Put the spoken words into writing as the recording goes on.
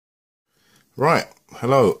Right,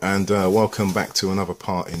 hello and welcome back to another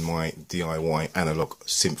part in my DIY analog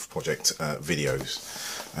synth project videos.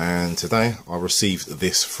 And today I received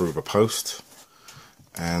this through the post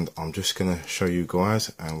and I'm just going to show you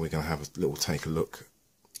guys, and we're going to have a little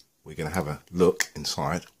we're going to have a look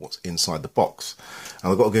inside what's inside the box.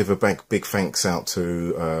 And I've got to give a big thanks out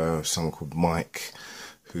to someone called Mike,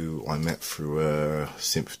 who I met through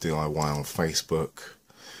Synth DIY on Facebook,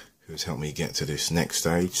 who's helped me get to this next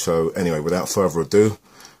stage. So anyway, without further ado,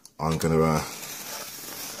 I'm going to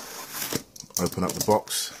open up the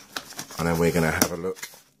box and then we're going to have a look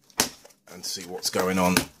and see what's going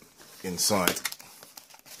on inside.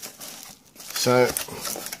 So,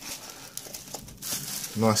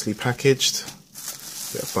 nicely packaged,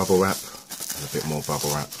 bit of bubble wrap and a bit more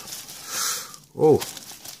bubble wrap. Oh,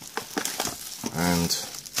 and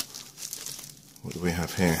what do we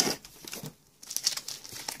have here?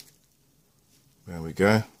 There we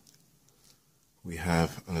go. We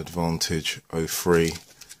have an Advantage 03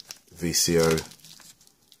 VCO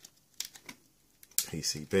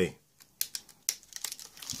PCB.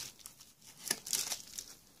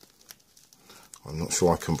 I'm not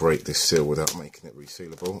sure I can break this seal without making it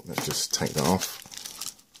resealable. Let's just take that off.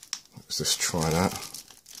 Let's just try that.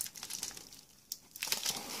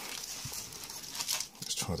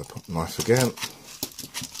 Let's try the knife again.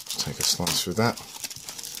 Take a slice through that.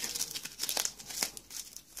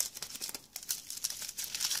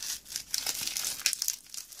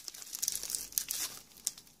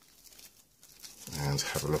 And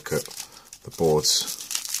have a look at the boards.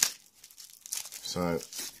 So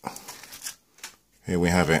here we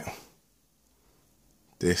have it.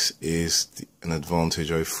 This is an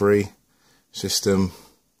Advantage 03 system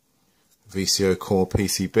VCO core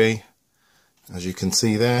PCB, as you can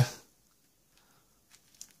see there.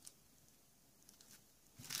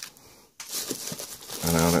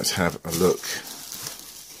 And now let's have a look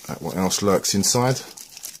at what else lurks inside.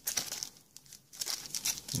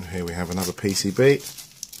 And here we have another PCB.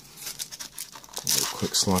 A little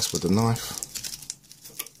quick slice with the knife.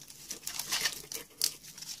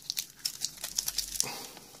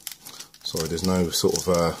 Sorry, there's no sort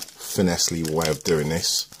of finesse-y way of doing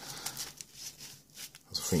this.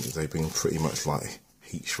 I think they've been pretty much like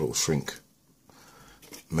heat shrink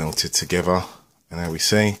melted together. And there we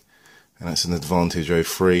see, and that's an Advantage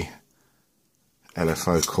 03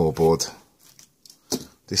 LFO core board.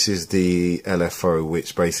 This is the LFO,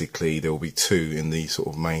 which basically there will be two in the sort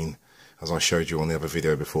of main, as I showed you on the other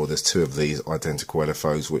video before. There's two of these identical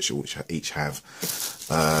LFOs which each have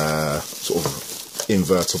sort of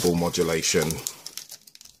invertible modulation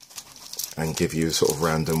and give you sort of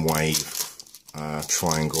random wave,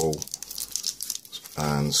 triangle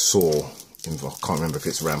and saw. I can't remember if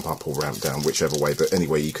it's ramp up or ramp down, whichever way, but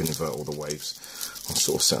anyway you can invert all the waves. I'll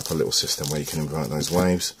sort of set up a little system where you can invert those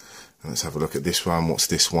waves. And let's have a look at this one. What's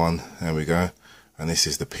this one? There we go. And this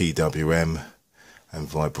is the PWM and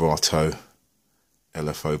vibrato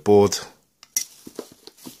LFO board.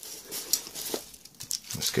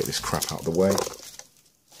 Let's get this crap out of the way.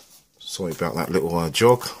 Sorry about that little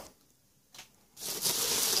jog.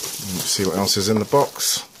 Let's see what else is in the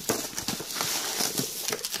box.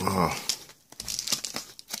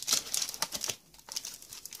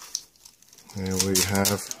 Here we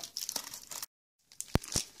have.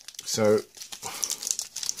 So,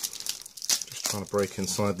 just trying to break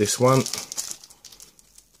inside this one.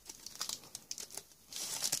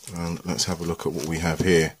 And let's have a look at what we have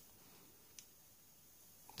here.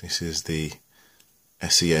 This is the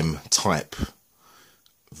SEM type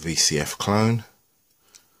VCF clone.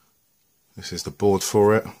 This is the board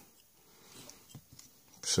for it.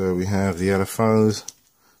 So we have the LFOs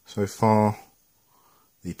so far,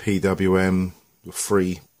 the PWM, the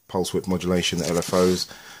free pulse width modulation LFOs,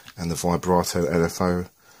 and the vibrato LFO,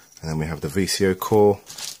 and then we have the VCO core,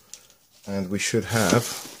 and we should have,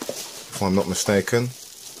 if I'm not mistaken,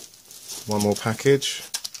 one more package.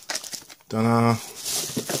 Dunno.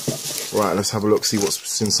 Right, let's have a look, see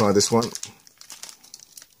what's inside this one.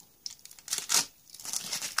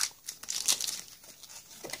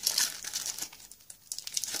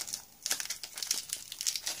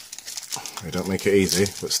 They don't make it easy,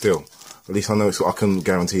 but still, at least I know I can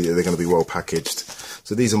guarantee that they're going to be well packaged.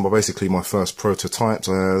 So these are basically my first prototypes.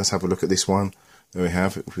 Let's have a look at this one. There we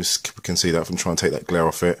have it. We can see that if I'm trying to take that glare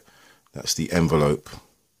off it. That's the envelope.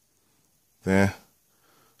 There.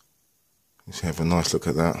 Let's have a nice look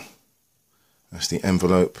at that. That's the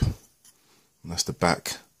envelope. And that's the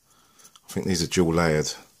back. I think these are dual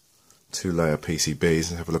layered, 2-layer PCBs.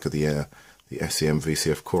 Let's have a look at the SEM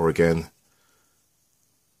VCF core again.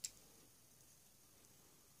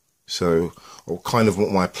 So, or kind of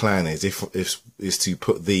what my plan is, is to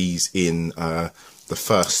put these in the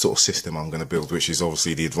first sort of system I'm going to build, which is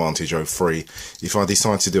obviously the Advantage 03. If I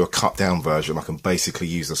decide to do a cut down version, I can basically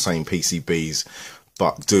use the same PCBs,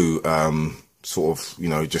 but do sort of, you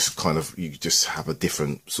know, just kind of, you just have a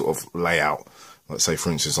different sort of layout. Let's say,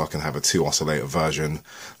 for instance, I can have a 2 oscillator version,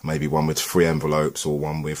 maybe one with 3 envelopes or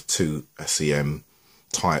one with 2 SEM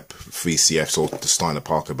type VCFs or the Steiner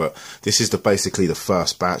Parker. But this is basically the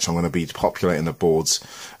first batch. I'm going to be populating the boards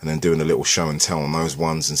and then doing a little show and tell on those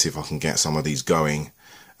ones and see if I can get some of these going.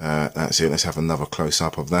 That's it. Let's have another close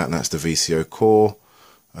up of that. And that's the VCO core,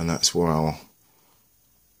 and that's where our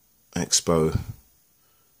Expo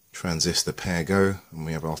transistor pair go, and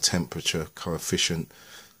we have our temperature coefficient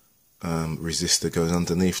resistor goes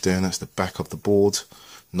underneath there, and that's the back of the board.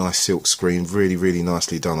 Nice silk screen, really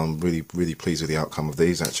nicely done. I'm really pleased with the outcome of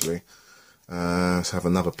these, actually. Let's have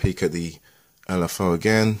another peek at the LFO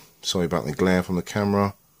again. Sorry about the glare from the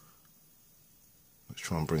camera. Let's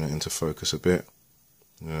try and bring it into focus a bit.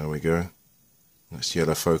 There we go. That's the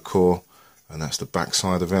LFO core, and that's the back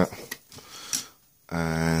side of it.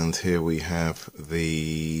 And here we have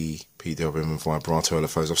the PWM and vibrato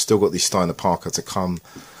LFOs. I've still got the Steiner Parker to come,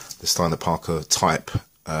 the Steiner Parker type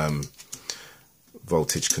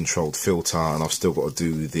voltage controlled filter, and I've still got to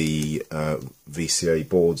do the VCA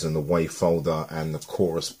boards and the wave folder and the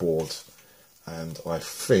chorus board, and I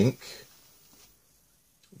think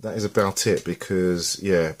that is about it, because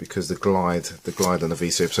because the glide and the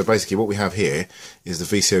VCO. So basically what we have here is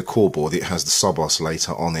the VCO core board. It has the sub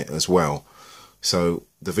oscillator on it as well. So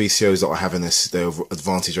the VCOs that I have in this, the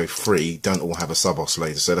Advantage 03, don't all have a sub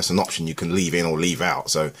oscillator, so that's an option you can leave in or leave out.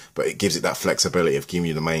 So, but it gives it that flexibility of giving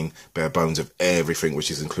you the main bare bones of everything which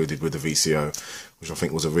is included with the VCO, which I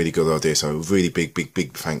think was a really good idea. So really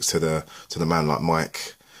big thanks to the man like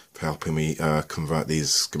Mike for helping me convert these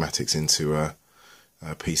schematics into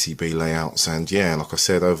PCB layouts. And yeah, like I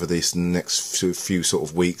said, over this next few sort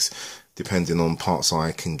of weeks, depending on parts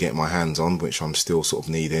I can get my hands on, which I'm still sort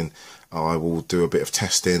of needing, I will do a bit of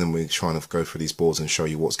testing, and we're trying to go through these boards and show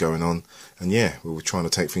you what's going on. And yeah, we were trying to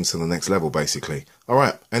take things to the next level, basically.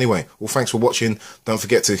 Alright, anyway, well, thanks for watching. Don't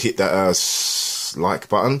forget to hit that like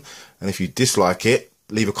button, and if you dislike it,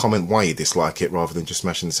 leave a comment why you dislike it, rather than just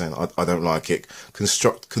smashing and saying I don't like it.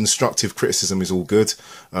 Constructive criticism is all good.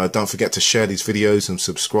 Don't forget to share these videos and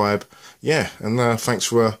subscribe. Yeah, and thanks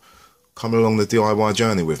for coming along the DIY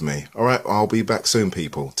journey with me. Alright, I'll be back soon,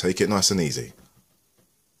 people. Take it nice and easy.